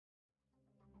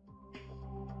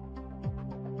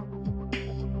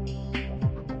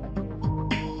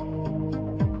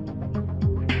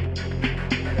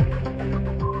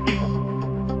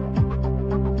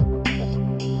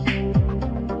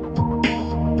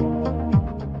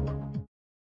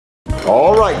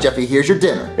All right, Jeffy, here's your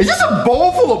dinner. Is this a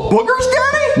bowl full of boogers,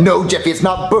 Daddy? No, Jeffy, it's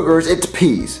not boogers, it's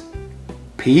peas.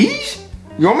 Peas?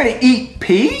 You want me to eat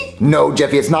pea? No,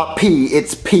 Jeffy, it's not pea,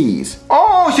 it's peas.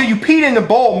 Oh, so you peed in the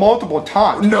bowl multiple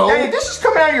times. No. Hey, if this is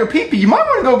coming out of your pee-pee, you might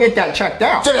want to go get that checked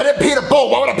out. Jeffy, I didn't pee in a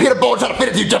bowl. Why would I pee in a bowl and try to fit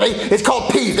it to you, Jeffy? It's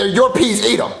called peas. They're your peas.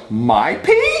 Eat them. My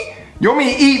pee? You want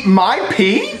me to eat my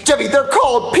pee? Jeffy, they're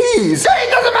called peas. Hey,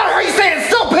 it doesn't matter how you say it, it's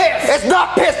still piss. It's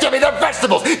not piss, Jeffy. They're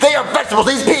vegetables. They are vegetables.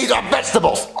 These peas are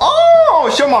vegetables. Oh,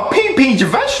 so my pee-pee's a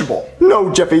vegetable.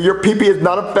 No, Jeffy, your pee-pee is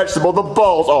not a vegetable. The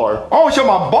balls are. Oh, so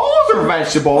my balls are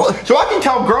vegetables. So I can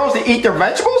tell girls to eat their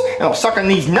vegetables and they'll suck on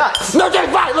these nuts. No,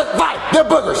 Jeffy, fine. Look, fine. They're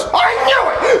boogers. I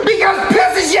knew it! Because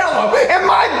piss is yellow and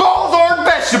my balls aren't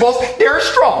vegetables, they're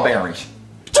strawberries.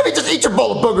 Jeffy, just eat your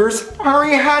bowl of boogers. I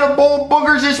already had a bowl of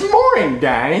boogers this morning,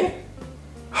 Daddy.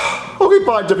 Okay,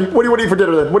 fine, Jeffy. What do you want to eat for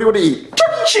dinner then? What do you want to eat?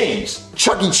 Chuck E. Cheese.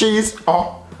 Chuck E. Cheese?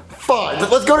 Oh. Fine.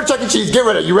 Let's go to Chuck E. Cheese. Get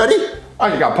ready. You ready? I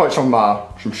just gotta put some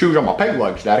shoes on my peg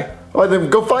legs, Daddy. All right, then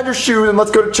go find your shoes and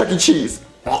let's go to Chuck E. Cheese.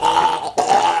 Where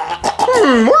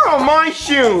are my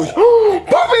shoes?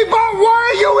 Puppy Butt,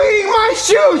 why are you eating my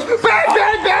shoes? Bad,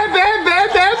 bad, bad, bad,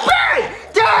 bad, bad, bad!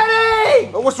 Daddy!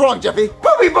 What's wrong, Jeffy?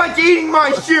 Puppy Butt's eating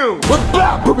my shoes! What's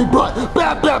bad, poopy butt?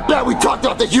 Bad, bad, bad. We talked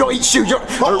about this. You don't eat shoes.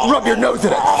 Rub your nose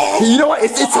in it. You know what?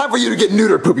 It's time for you to get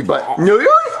neutered, poopy butt. Neutered?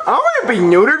 I want to be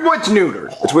neutered. What's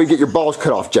neutered? It's where you get your balls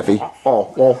cut off, Jeffy.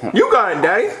 Oh, well, you got it,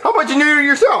 Daddy. How about you neuter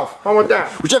yourself? How about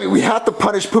that? Well, Jeffy, we have to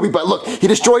punish poopy butt. Look, he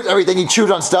destroys everything. He chews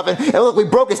on stuff. And look, we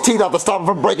broke his teeth out to stop him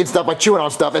from breaking stuff by chewing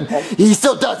on stuff. And he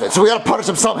still does it. So we got to punish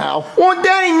him somehow. Well,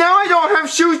 Daddy, now I don't have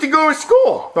shoes to go to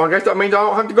school. Well, I guess that means I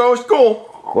don't have to go to school.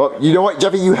 Well, you know what,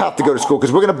 Jeffy? You have to go to school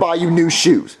because we're going to buy you new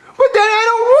shoes. But Daddy, I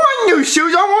don't want new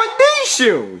shoes. I want these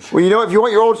shoes. Well, you know, if you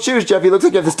want your old shoes, Jeffy, it looks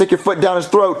like you have to stick your foot down his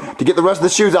throat to get the rest of the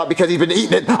shoes out because he's been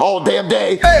eating it all damn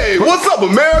day. Hey, what's up,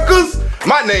 Americas?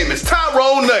 My name is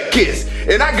Tyrone Nutkiss,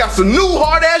 and I got some new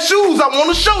hard-ass shoes I want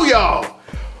to show y'all.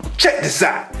 Check this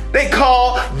out. They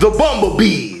call the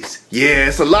Bumblebees. Yeah,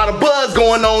 it's a lot of buzz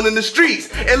going on in the streets.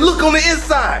 And look on the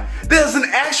inside. There's an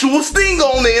actual sting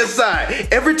on the inside.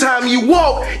 Every time you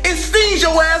walk, it stings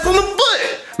your ass on the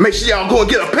foot. Make sure y'all go and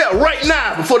get a pair right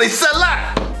now before they sell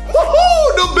out.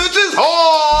 Woohoo! The bitch is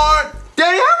hard.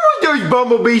 Daddy, I want those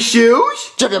Bumblebee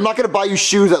shoes. Jeffy, I'm not going to buy you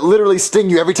shoes that literally sting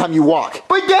you every time you walk.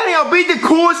 But Daddy, I'll be the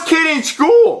coolest kid in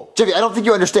school. Jeffy, I don't think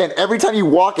you understand. Every time you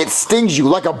walk, it stings you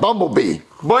like a bumblebee.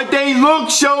 But they look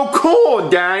so cool,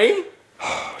 Daddy.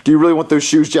 Do you really want those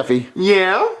shoes, Jeffy?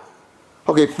 Yeah.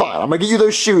 Okay, fine. I'm going to get you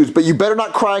those shoes, but you better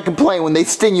not cry and complain when they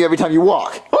sting you every time you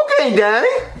walk. Okay, Daddy.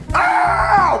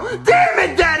 Ow! Damn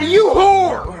it, Daddy, you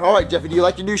whore! All right, Jeffy, do you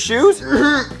like your new shoes?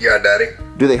 Yeah, Daddy.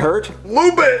 Do they hurt? A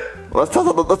little bit. Well, let's test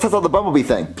out the bumblebee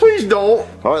thing. Please don't.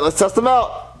 All right, let's test them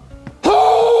out.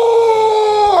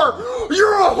 Whore!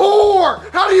 You're a whore!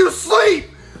 How do you sleep?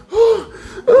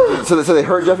 So they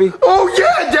hurt, Jeffy? Oh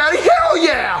yeah, Daddy! Hell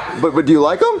yeah! But do you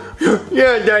like them?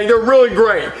 Yeah, Daddy, they're really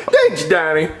great. Thanks,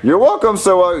 Daddy. You're welcome.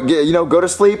 So go to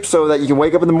sleep so that you can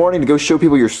wake up in the morning to go show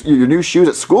people your new shoes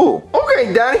at school.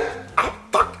 Okay, Daddy. Oh,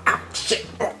 fuck. Oh, shit.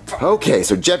 Oh, fuck. Okay,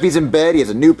 so Jeffy's in bed. He has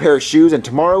a new pair of shoes, and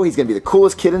tomorrow he's gonna be the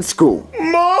coolest kid in school.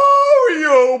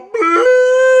 Mario, please.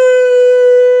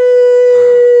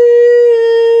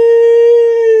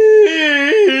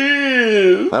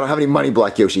 I don't have any money,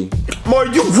 Black Yoshi.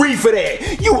 Mario, you agree for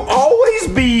that. You always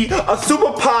be a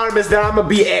superpotamus that I'ma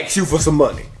be ask you for some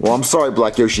money. Well, I'm sorry,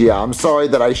 Black Yoshi. Yeah, I'm sorry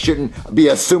that I shouldn't be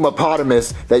a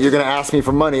sumopotamus that you're gonna ask me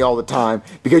for money all the time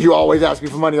because you always ask me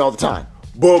for money all the time.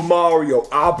 But Mario,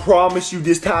 I promise you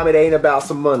this time it ain't about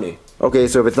some money. Okay,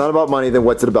 so if it's not about money, then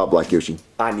what's it about, Black Yoshi?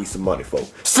 I need some money,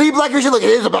 folks. See, Black Yoshi, look, it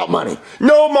is about money.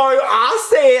 No, Mario, I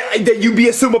said that you be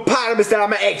a superpotamus that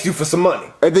I'ma ask you for some money.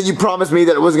 And then you promised me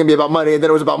that it wasn't gonna be about money, and then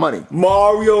it was about money.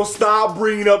 Mario, stop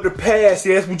bringing up the past.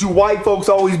 That's what you white folks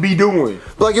always be doing.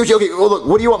 Black Yoshi, okay, well look,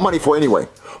 what do you want money for anyway?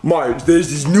 Mario, there's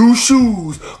these new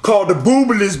shoes called the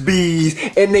Boobaless Bees,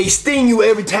 and they sting you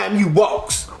every time you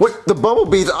walks. What, the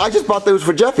bumblebees? I just bought those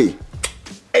for Jeffy.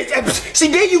 See,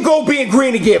 there you go being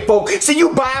green again, folks. See,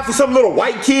 you buy it for some little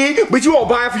white kid, but you won't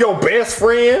buy it for your best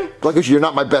friend. Black Yoshi, you're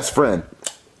not my best friend.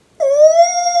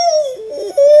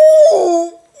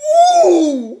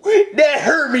 Ooh, that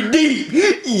hurt me deep.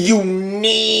 You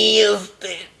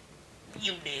nasty.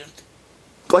 You nasty.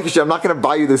 Black Yoshi, I'm not gonna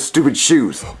buy you those stupid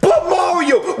shoes. But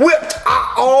Mario,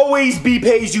 I always be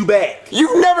pays you back.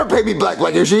 You've never paid me back,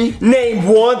 Black Yoshi. Name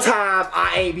one time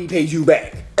I ain't be paid you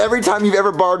back. Every time you've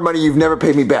ever borrowed money, you've never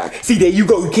paid me back. See, there you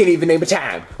go. You can't even name a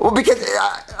time. Well, because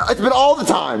it's been all the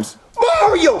times.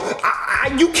 Mario,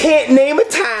 you can't name a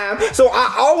time, so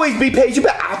I always be paid you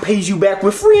back. I pays you back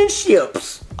with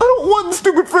friendships. don't want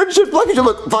stupid friendship. Look,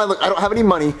 fine, look, I don't have any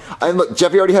money. And look,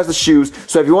 Jeffy already has the shoes.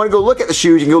 So if you want to go look at the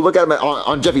shoes, you can go look at them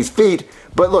on Jeffy's feet.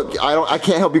 But look, I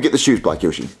can't help you get the shoes, Black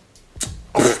Yoshi.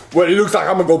 Well, it looks like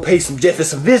I'm gonna go pay some Jeffy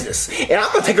some business. And I'm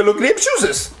gonna take a look at them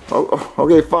shoes. Oh,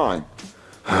 okay, fine.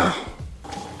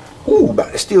 Ooh,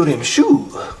 about to steal them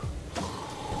shoes.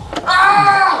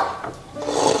 Ow!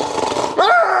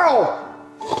 Ow!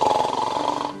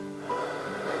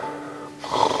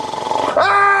 Ow!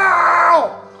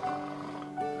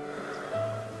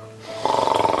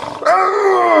 Ow!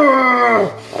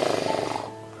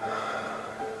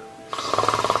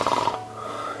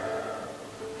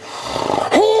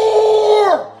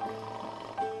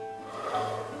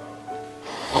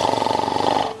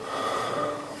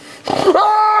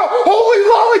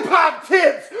 Lollipop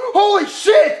tips! Holy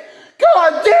shit!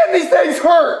 God damn, these things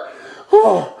hurt!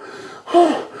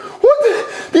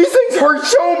 These things hurt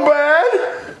so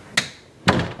bad!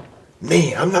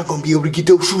 Man, I'm not gonna be able to get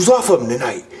those shoes off of them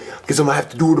tonight. Guess I'm gonna have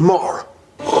to do it tomorrow.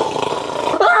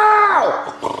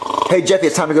 Ow! Hey, Jeffy,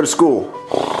 it's time to go to school.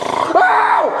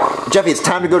 Ow! Jeffy, it's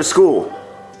time to go to school.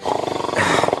 Ow!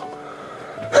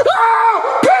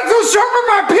 Pencil sharpen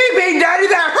my pee-pee, Daddy,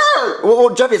 that hurt! Well,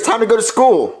 Jeffy, it's time to go to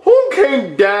school.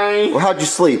 Okay, Daddy. Well, how'd you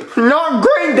sleep? Not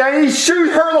great, Daddy. These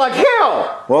shoes hurt like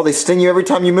hell. Well, they sting you every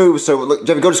time you move, so look,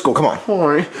 Jeffy, go to school, come on.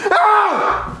 Sorry.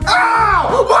 Ow!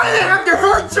 Ow! Why did they have to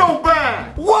hurt so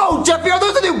bad? Whoa, Jeffy, are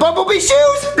those the new Bumblebee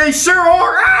shoes? They sure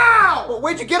are. Ow! Well,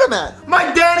 where'd you get them at?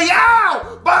 My daddy,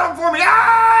 ow! Bought them for me,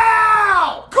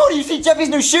 ow! Cody, you see Jeffy's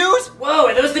new shoes? Whoa,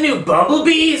 are those the new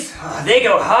Bumblebees? Oh, they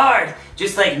go hard,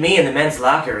 just like me in the men's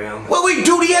locker room. Wait,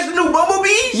 dude, he has a new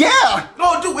Bumblebee? Yeah!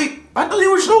 Oh, dude, wait, I thought they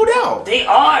were slowed down. They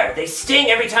are. They sting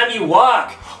every time you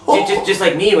walk. Just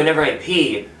like me whenever I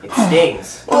pee. It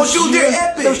stings. Oh, dude, they're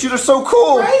epic. Those shoes are so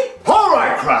cool. Right?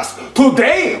 Alright, class.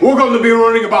 Today, we're going to be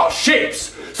learning about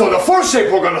shapes. So the first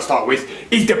shape we're going to start with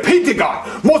is the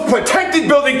Pentagon, most protected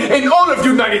building in all of the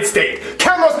United States.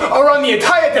 Cameras around the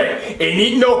entire thing.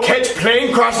 Ain't no catch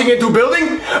plane crashing into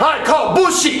building. I call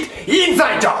bullshit.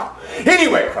 Inside job.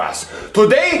 Anyway, class,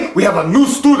 today we have a new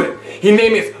student. His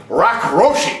name is Rak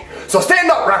Roshi. So stand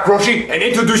up, Rak Roshi, and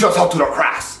introduce yourself to the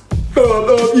class.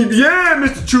 Yeah,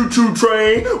 Mr. Choo Choo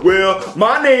Train. Well,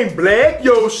 my name's Black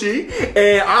Yoshi,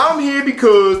 and I'm here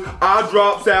because I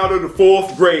dropped out of the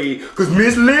 4th grade because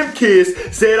Miss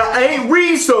Limpkiss said I ain't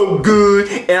read so good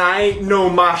and I ain't know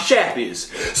my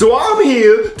shappies. So I'm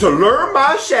here to learn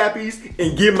my shappies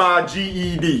and get my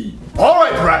GED.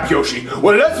 Alright, Black Yoshi.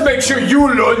 Well, let's make sure you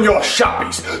learn your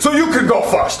shappies. So you can go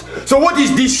first. So what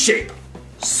is this shape?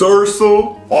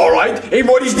 Circle. Alright, and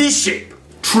what is this shape?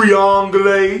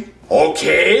 Triangle.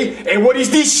 Okay, and what is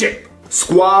this shape?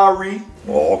 Square.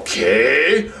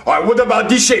 Okay. Alright, what about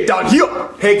this shape down here?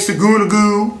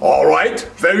 Hexagonal. Alright,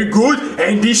 very good.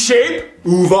 And this shape?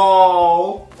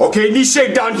 Oval. Okay, this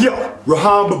shape down here?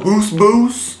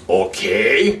 Rhombus.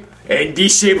 Okay. And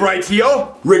this shape right here?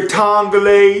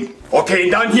 Rectangle. Okay,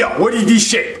 and down here, what is this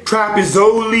shape?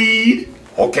 Trapezoid.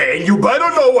 Okay, and you better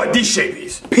know what this shape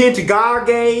is. Pentagon.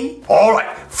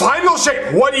 Alright, final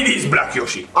shape, what it is, Black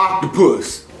Yoshi?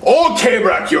 Octopus. Okay,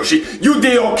 Black Yoshi, you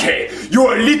did okay.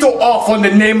 You're a little off on the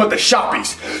name of the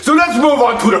shoppies. So let's move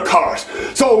on to the colors.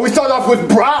 So we start off with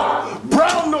brown.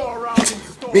 Brown know around in the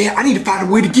store. Man, I need to find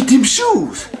a way to get them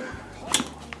shoes.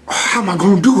 How am I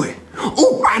gonna do it?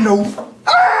 Oh, I know.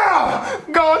 Ah!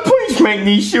 God, please make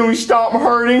these shoes stop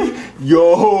hurting.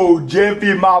 Yo,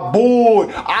 Jeffy, my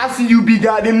boy. I see you be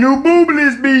got them new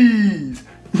booblies bees.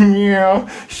 Yeah,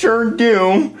 sure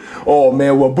do. Oh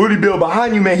man, well Bully Bill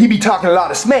behind you, man, he be talking a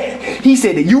lot of smack. He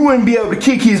said that you wouldn't be able to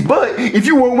kick his butt if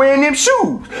you weren't wearing them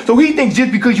shoes. So he thinks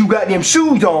just because you got them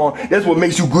shoes on, that's what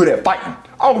makes you good at fighting.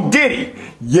 Oh, did he?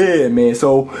 Yeah, man,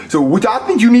 so what I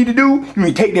think you need to do, you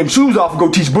need to take them shoes off and go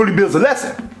teach Bully Bills a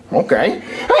lesson. Okay.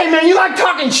 Hey man, you like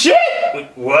talking shit?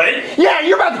 What? Yeah,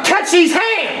 you're about to catch these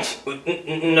hands.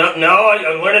 No,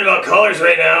 I'm learning about colors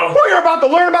right now. Well, you're about to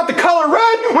learn about the color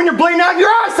red when you're bleeding out your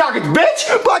eye sockets, bitch.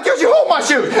 Black Yoshi, hold my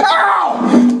shoes.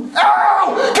 Ow!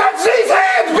 Ow! Catch these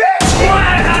hands, bitch!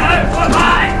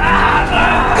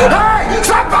 Hey,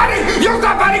 stop fighting! You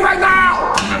stop fighting right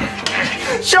now!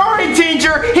 Sorry,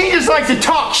 teacher. He just likes to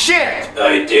talk shit.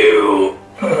 I do.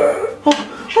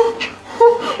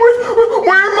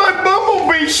 Where'd my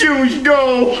Bumblebee shoes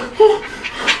go?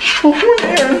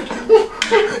 Where?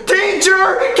 Teacher,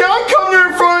 can I come to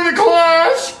the front of the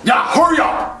class? Yeah, hurry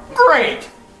up. Great.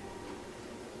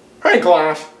 Hey,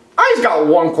 class. I just got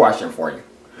one question for you.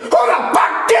 Who the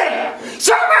fuck did it?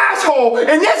 Some asshole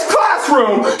in this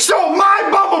classroom stole my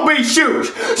Bumblebee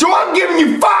shoes. So I'm giving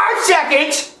you 5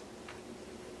 seconds.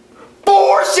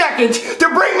 4 seconds to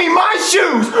bring me my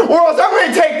shoes, or else I'm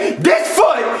gonna take this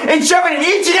foot and shove it in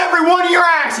each and every one of your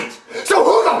asses. So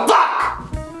who the fuck?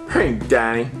 Hey,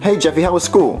 Danny. Hey, Jeffy, how was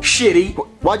school? Shitty.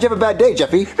 Why'd you have a bad day,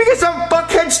 Jeffy? Because some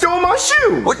fuckhead stole my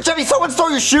shoes. What, Jeffy, someone stole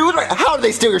your shoes? How did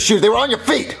they steal your shoes? They were on your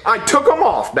feet. I took them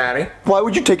off, Danny. Why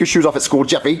would you take your shoes off at school,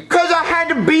 Jeffy? Because I had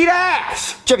to beat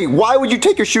ass. Jeffy, why would you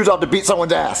take your shoes off to beat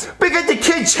someone's ass? Because the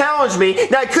kid challenged me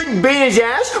that I couldn't beat his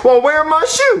ass while wearing my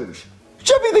shoes.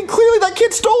 Jeffy, then clearly that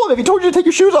kid stole them if he told you to take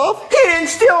your shoes off. He didn't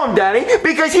steal them, Daddy,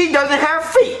 because he doesn't have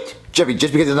feet. Jeffy,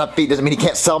 just because he doesn't have feet doesn't mean he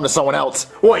can't sell them to someone else.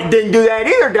 Well, he didn't do that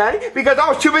either, Daddy, because I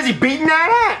was too busy beating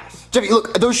that ass. Jeffy,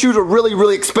 look, those shoes are really,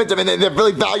 really expensive and they're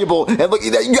really valuable. And look,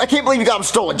 I can't believe you got them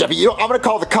stolen, Jeffy. You know, I'm gonna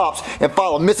call the cops and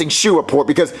file a missing shoe report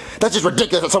because that's just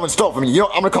ridiculous that someone stole from you. You know,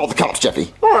 I'm gonna call the cops,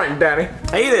 Jeffy. All right, Daddy.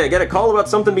 Hey there, got a call about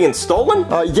something being stolen?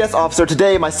 Yes, officer.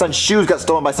 Today, my son's shoes got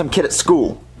stolen by some kid at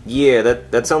school. Yeah,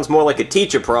 that sounds more like a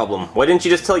teacher problem. Why didn't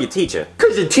you just tell your teacher?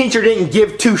 Because the teacher didn't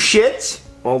give 2 shits.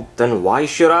 Well, then why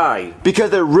should I?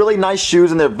 Because they're really nice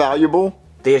shoes and they're valuable.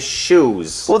 They're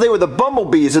shoes. Well, they were the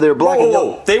bumblebees, so they were black and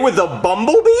yellow. Whoa, they were the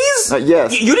bumblebees?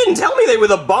 Yes. You didn't tell me they were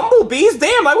the bumblebees?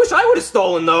 Damn, I wish I would have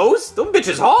stolen those. Those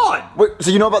bitches hard. Wait,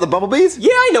 so you know about the bumblebees? Yeah,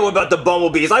 I know about the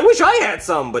bumblebees. I wish I had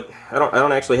some, but I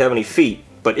don't actually have any feet.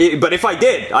 But if I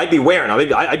did, I'd be wearing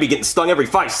them. I'd be getting stung every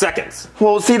 5 seconds.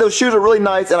 Well, see, those shoes are really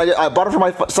nice, and I bought them for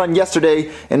my son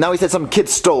yesterday, and now he said some kid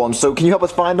stole them, so can you help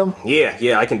us find them?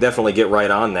 Yeah, I can definitely get right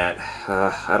on that.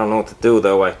 I don't know what to do,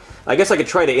 though. I guess I could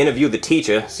try to interview the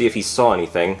teacher, see if he saw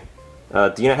anything.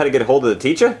 Do you know how to get a hold of the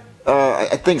teacher?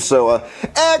 I think so.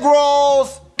 Egg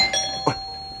rolls!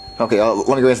 Okay, let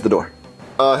me go answer the door.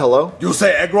 Hello? You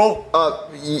say egg roll?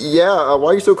 Yeah, why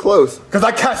are you so close? Because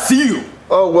I can't see you.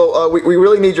 Oh, well, we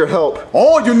really need your help.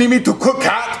 Oh, you need me to cook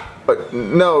cat?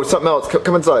 No, something else.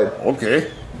 Come inside.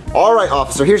 Okay. All right,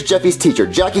 officer, here's Jeffy's teacher,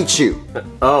 Jackie Chu.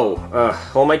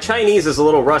 Well, my Chinese is a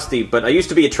little rusty, but I used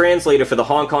to be a translator for the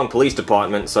Hong Kong Police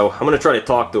Department, so I'm gonna try to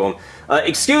talk to him.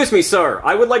 Excuse me, sir.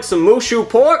 I would like some mushu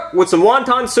pork with some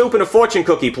wonton soup and a fortune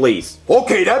cookie, please.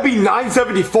 Okay, that'd be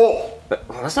 $9.74.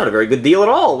 Well, that's not a very good deal at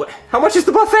all. How much is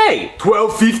the buffet?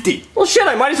 $12.50. Well, shit,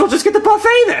 I might as well just get the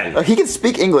buffet then. He can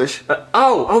speak English.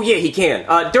 Oh, yeah, he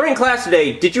can. During class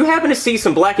today, did you happen to see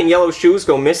some black and yellow shoes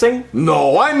go missing?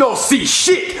 No, I not see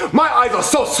shit. My eyes are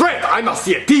so straight, I not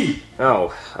see a thing.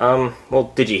 Oh,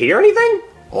 well, did you hear anything?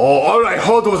 Oh, all I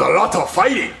heard was a lot of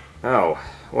fighting. Oh,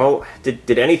 well,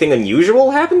 did anything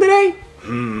unusual happen today?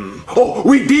 Oh,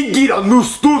 we did get a new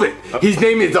student. His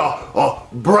name is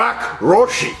Brack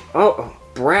Roshi. Oh,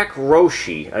 Brack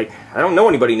Roshi. I don't know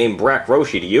anybody named Brack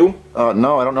Roshi, do you?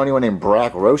 No, I don't know anyone named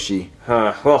Brack Roshi.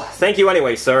 Well, thank you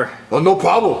anyway, sir. Oh, no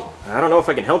problem. I don't know if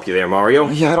I can help you there, Mario.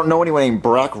 Yeah, I don't know anyone named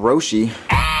Brack Roshi.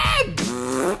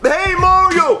 Hey,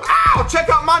 Mario! Ow! Check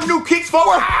out my new kicks for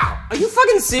ow! Are you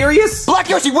fucking serious? Black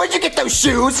Yoshi, where'd you get those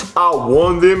shoes? I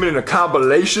won them in a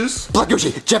compilation. Black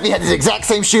Yoshi, Jeffy had these exact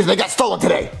same shoes and they got stolen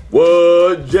today.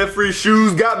 What? Jeffrey's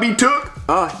shoes got me took?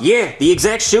 Yeah, the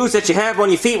exact shoes that you have on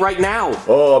your feet right now.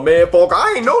 Oh, man, folk,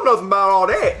 I ain't know nothing about all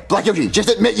that. Black Yoshi, just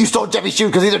admit you stole Jeffy's shoes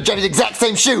because these are Jeffy's exact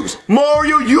same shoes.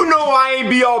 Mario, you know I ain't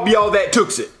be all that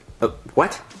tooks it.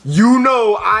 What? You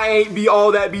know I ain't be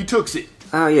all that be tooks it.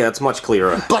 Oh, yeah, it's much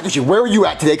clearer. Black Yoshi, where were you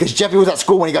at today? Because Jeffy was at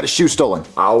school when he got his shoes stolen.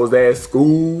 I was at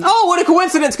school. Oh, what a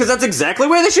coincidence, because that's exactly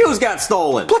where the shoes got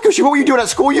stolen. Black Yoshi, what were you doing at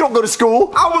school? You don't go to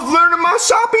school. I was learning my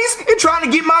shoppies and trying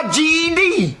to get my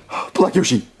GED. Black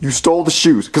Yoshi, you stole the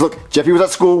shoes. Because look, Jeffy was at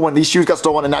school when these shoes got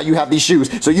stolen and now you have these shoes.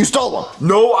 So you stole them.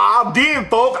 No, I didn't,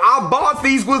 folk. I bought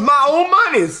these with my own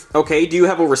monies. Okay, do you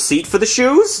have a receipt for the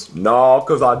shoes? No,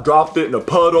 because I dropped it in a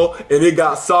puddle and it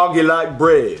got soggy like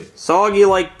bread. Soggy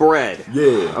like bread. Yeah.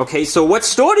 Okay, so what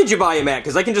store did you buy them at?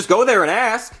 Because I can just go there and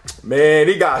ask. Man,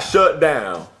 it got shut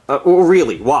down.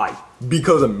 Really? Why?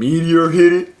 Because a meteor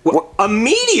hit it. What? A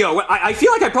meteor? I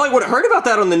feel like I probably would have heard about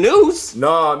that on the news.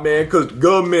 Nah, man, because the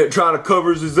government trying to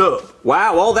cover us up.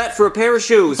 Wow, all that for a pair of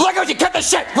shoes. Black Yoshi, cut the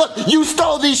shit! Look, you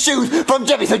stole these shoes from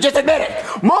Jeffy, so just admit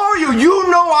it! Mario, you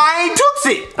know I ain't tooks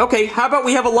it. Okay, how about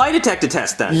we have a lie detector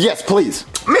test then? Yes, please.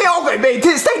 Man, okay, man,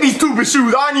 take these stupid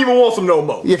shoes. I ain't even want some no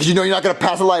more. Yeah, because you know you're not going to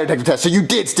pass a lie detector test, so you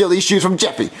did steal these shoes from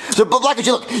Jeffy. So, but Black Yoshi,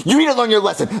 look, you need to learn your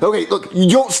lesson. Okay, look, you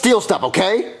don't steal stuff,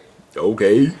 okay?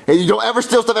 Okay. Hey, you don't ever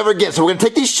steal stuff ever again, so we're going to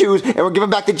take these shoes and we're giving them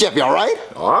back to Jeffy, alright?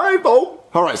 Alright,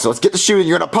 folks. Alright, so let's get the shoes and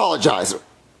you're going to apologize.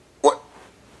 What?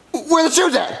 Where are the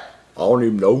shoes at? I don't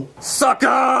even know.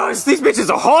 Suckers! These bitches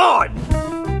are hard!